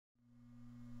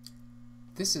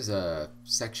This is a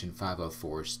Section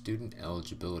 504 student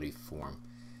eligibility form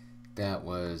that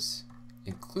was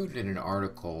included in an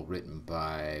article written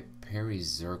by Perry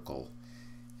Zirkle,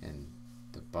 and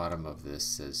the bottom of this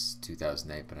says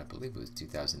 2008, but I believe it was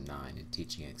 2009, in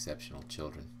Teaching Exceptional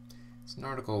Children. It's an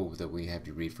article that we have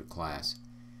to read for class.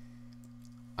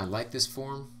 I like this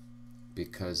form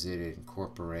because it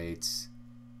incorporates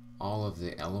all of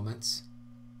the elements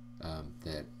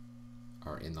that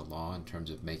are in the law in terms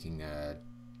of making a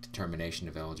determination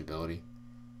of eligibility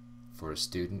for a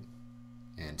student.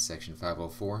 And Section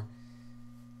 504,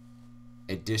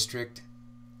 a district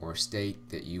or state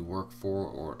that you work for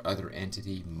or other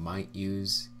entity might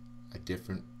use a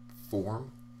different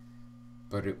form,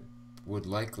 but it would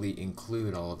likely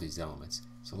include all of these elements.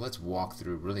 So let's walk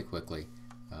through really quickly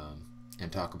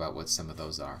and talk about what some of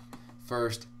those are.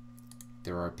 First,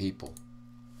 there are people,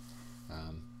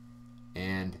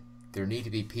 and there need to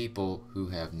be people who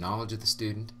have knowledge of the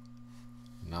student,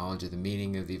 knowledge of the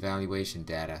meaning of the evaluation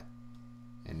data,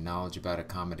 and knowledge about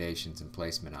accommodations and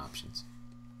placement options.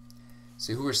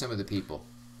 So who are some of the people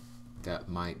that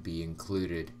might be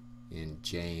included in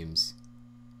James'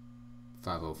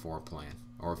 504 plan?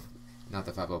 Or not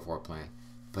the 504 plan,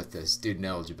 but the student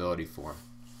eligibility form.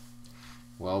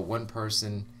 Well, one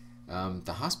person,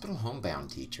 the hospital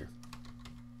homebound teacher.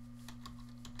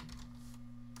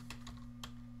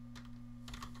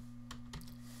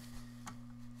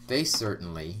 They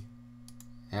certainly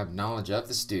have knowledge of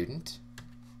the student.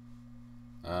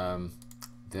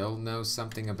 They'll know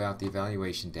something about the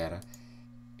evaluation data,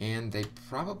 and they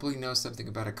probably know something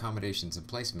about accommodations and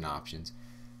placement options,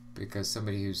 because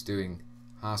somebody who's doing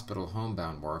hospital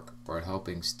homebound work or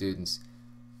helping students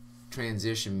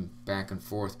transition back and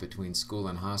forth between school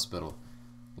and hospital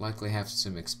likely have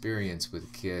some experience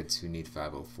with kids who need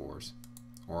 504s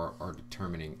or are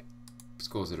determining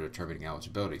schools that are determining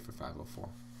eligibility for 504.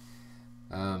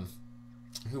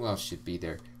 Who else should be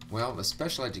there? Well, a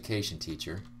special education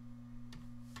teacher,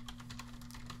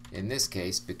 in this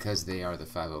case, because they are the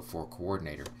 504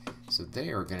 coordinator, so they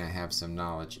are going to have some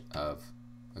knowledge of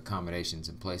accommodations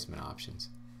and placement options.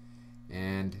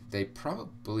 And they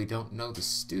probably don't know the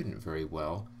student very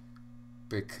well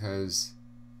because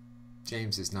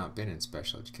James has not been in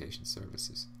special education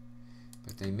services.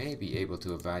 But they may be able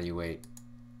to evaluate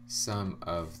some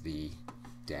of the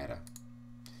data.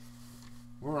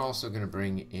 We're also going to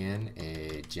bring in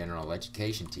a general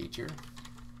education teacher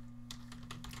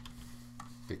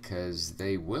because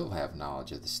they will have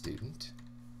knowledge of the student.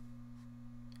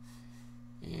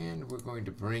 And we're going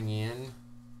to bring in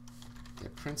the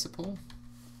principal,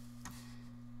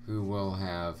 who will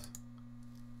have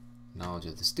knowledge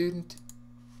of the student.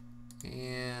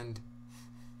 And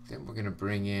then we're going to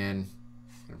bring in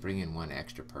one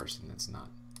extra person that's not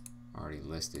already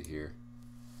listed here.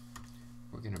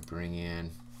 We're going to bring in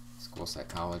a school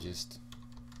psychologist,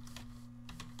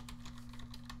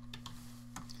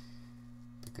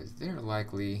 because they're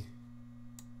likely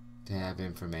to have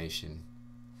information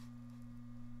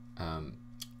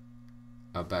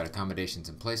about accommodations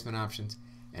and placement options,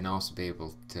 and also be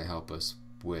able to help us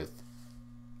with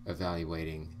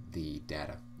evaluating the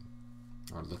data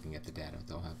or looking at the data.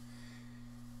 They'll have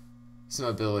some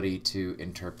ability to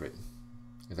interpret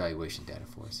evaluation data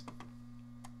for us.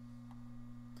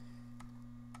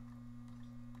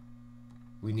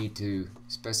 We need to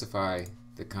specify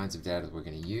the kinds of data that we're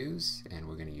going to use, and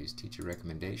we're going to use teacher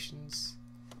recommendations,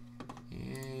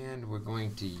 and we're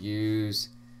going to use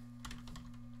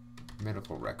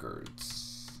medical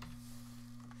records.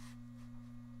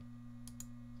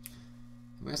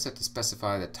 We also have to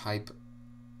specify the type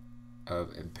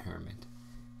of impairment.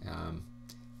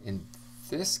 In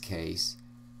this case,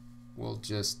 we'll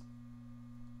just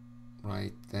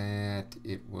write that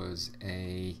it was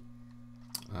a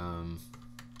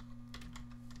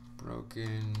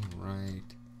broken right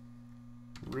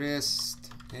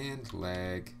wrist and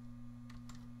leg.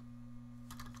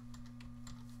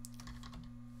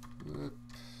 Whoop.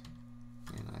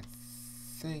 And I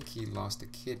think he lost a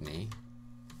kidney.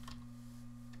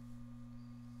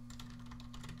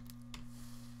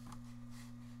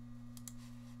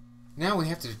 Now we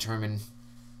have to determine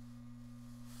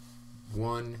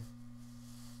one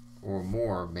or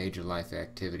more major life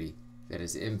activity that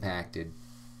is impacted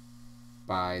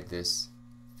by this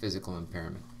physical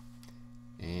impairment.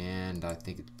 And I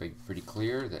think it's pretty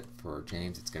clear that for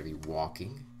James it's going to be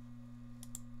walking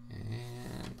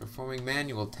and performing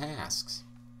manual tasks.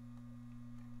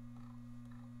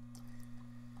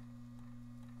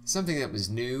 Something that was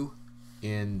new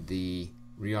in the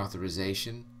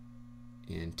reauthorization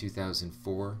in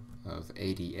 2004 of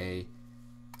ADA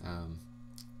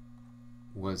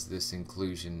was this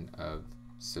inclusion of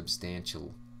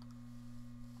substantial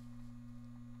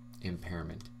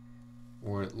impairment,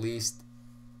 or at least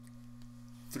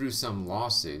through some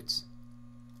lawsuits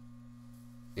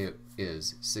it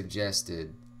is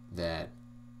suggested that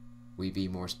we be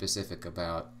more specific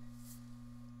about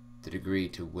the degree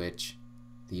to which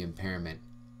the impairment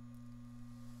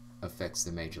affects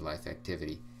the major life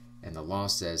activity, and the law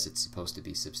says it's supposed to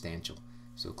be substantial.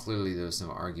 So clearly there was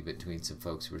some argument between some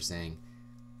folks who were saying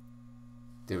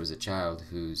there was a child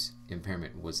whose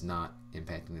impairment was not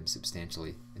impacting them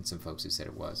substantially, and some folks who said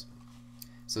it was.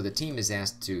 So the team is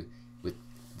asked to, with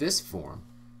this form,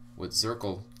 what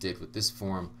Zirkle did with this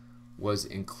form was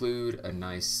include a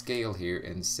nice scale here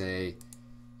and say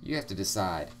you have to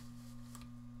decide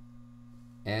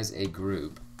as a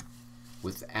group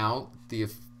without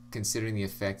considering the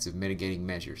effects of mitigating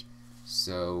measures.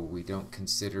 So we don't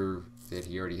consider that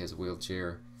he already has a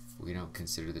wheelchair. We don't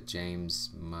consider that James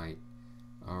might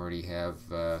already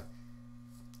have a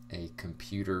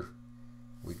computer.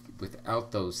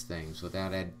 Without those things,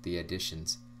 without the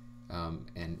additions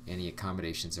and any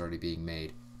accommodations already being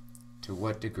made, to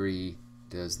what degree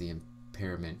does the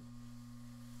impairment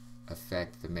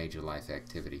affect the major life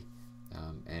activity?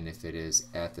 And if it is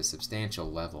at the substantial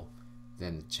level,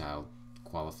 then the child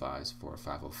qualifies for a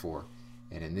 504.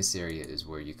 And in this area is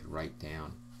where you could write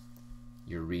down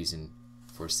your reason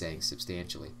for saying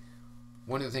substantially.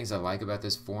 One of the things I like about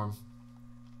this form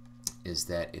is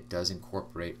that it does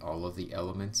incorporate all of the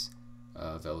elements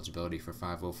of eligibility for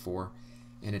 504,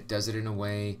 and it does it in a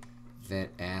way that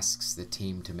asks the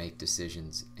team to make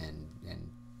decisions and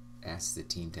asks the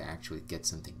team to actually get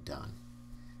something done.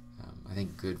 I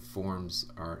think good forms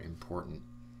are important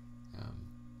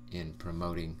in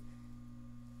promoting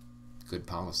good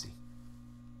policy.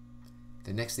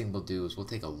 The next thing we'll do is we'll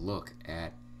take a look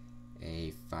at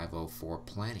a 504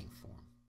 planning form.